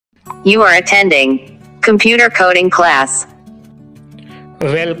You are attending computer coding class.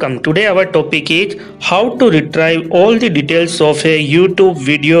 Welcome. Today our topic is how to retrieve all the details of a YouTube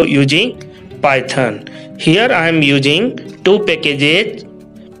video using Python. Here I am using two packages,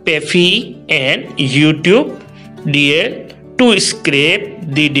 pafy and YouTube DL, to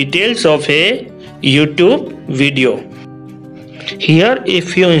scrape the details of a YouTube video. Here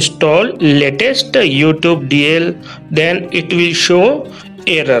if you install latest YouTube DL, then it will show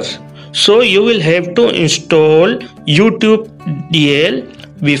error. So you will have to install YouTube DL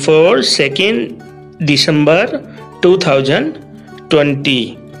before 2nd December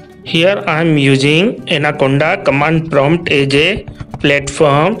 2020. Here I am using Anaconda command prompt as a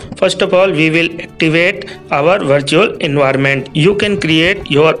platform. First of all, we will activate our virtual environment. You can create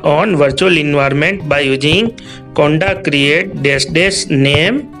your own virtual environment by using conda create --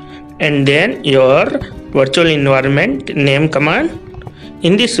 name and then your virtual environment name command.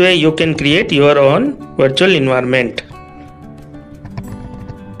 In this way you can create your own virtual environment.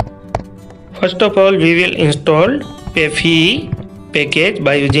 First of all, we will install pafy package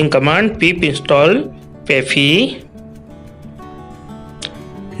by using command pip install pafy.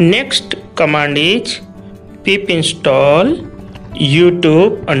 Next command is pip install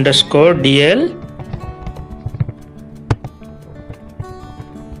YouTube_DL.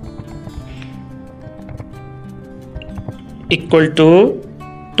 equal to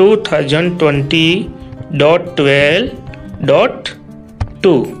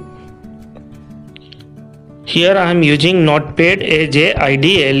 2020.12.2. Here I am using Notepad as a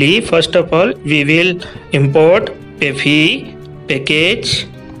IDLE. First of all, we will import pafy package.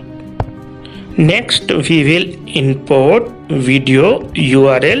 Next, we will import video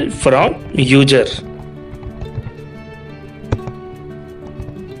URL from user.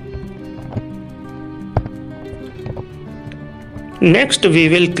 Next, we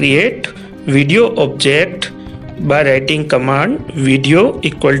will create video object by writing command video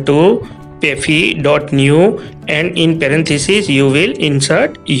equal to pafy.new and in parentheses you will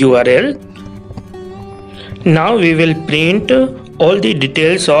insert URL. Now we will print all the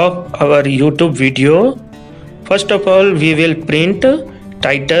details of our YouTube video. First of all, we will print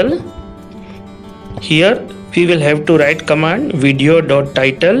title. Here we will have to write command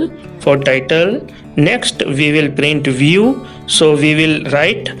video.title for title. Next we will print view, so we will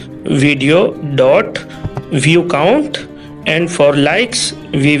write video.view count, and for likes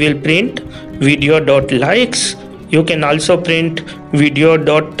we will print video.likes. You can also print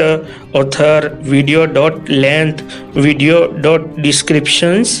video.author, video.length,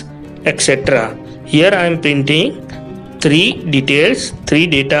 video.descriptions, etc. Here I am printing three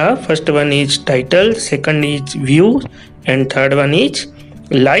data. First one is title, second is view, and third one is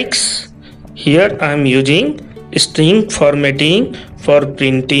likes. Here I am using string formatting for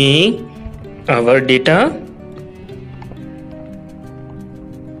printing our data.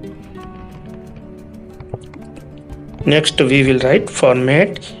 Next we will write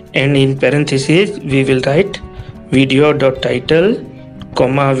format, and in parentheses we will write video.title,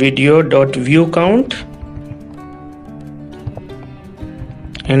 video.view count,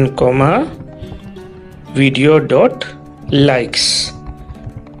 and video.likes.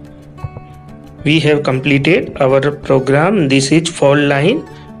 We have completed our program. This is 4-line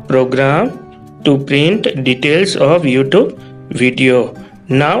program to print details of YouTube video.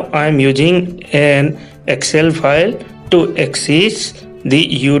 Now I am using an Excel file to access the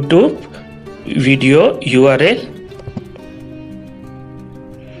YouTube video URL.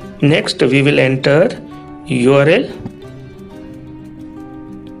 Next we will enter URL.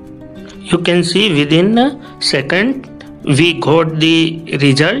 You can see within a second we got the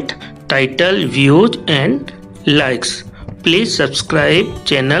result, title, views and likes. Please subscribe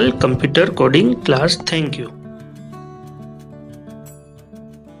channel Computer Coding Class. Thank you.